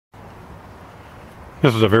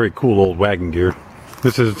This is a very cool old wagon gear.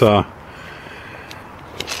 This is, I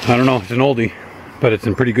don't know, it's an oldie, but it's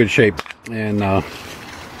in pretty good shape. And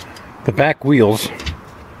the back wheels,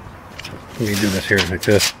 let me do this here like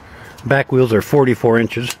this. Back wheels are 44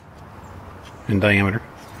 inches in diameter.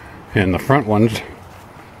 And the front ones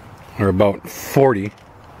are about 40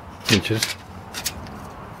 inches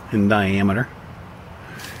in diameter.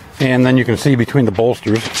 And then you can see between the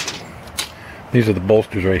bolsters, these are the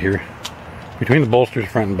bolsters right here. Between the bolsters,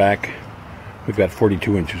 front and back, we've got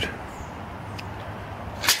 42 inches.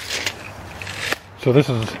 So this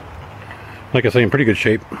is, like I say, in pretty good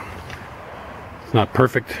shape. It's not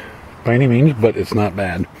perfect by any means, but it's not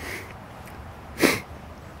bad.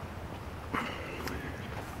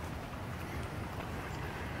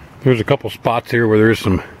 There's a couple spots here where there's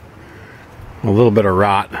a little bit of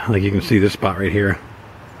rot. Like you can see this spot right here.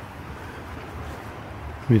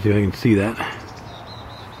 Let me see if I can see that.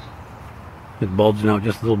 It's bulging out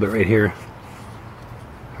just a little bit right here.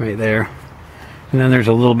 Right there. And then there's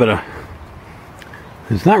a little bit of,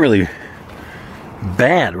 it's not really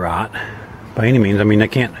bad rot by any means. I mean, I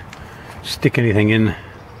can't stick anything in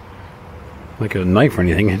like a knife or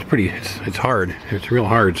anything. It's hard. It's real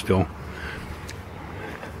hard still.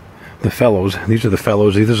 The fellows, these are the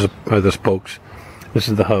fellows. These are the spokes. This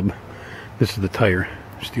is the hub. This is the tire,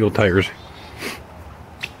 steel tires.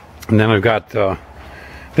 And then I've got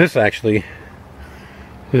this actually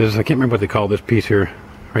is, I can't remember what they call this piece here,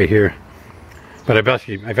 right here. But I've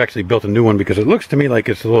actually built a new one because it looks to me like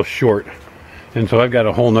it's a little short. And so I've got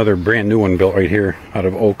a whole nother brand new one built right here out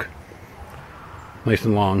of oak. Nice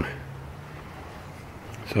and long.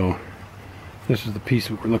 So this is the piece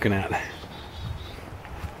that we're looking at.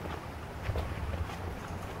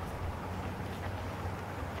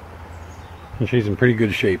 And she's in pretty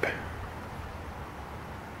good shape.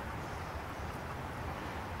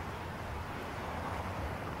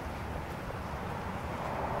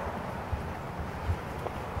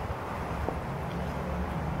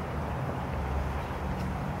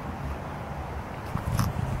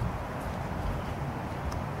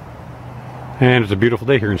 And it's a beautiful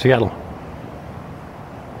day here in Seattle.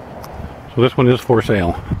 So this one is for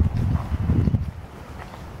sale.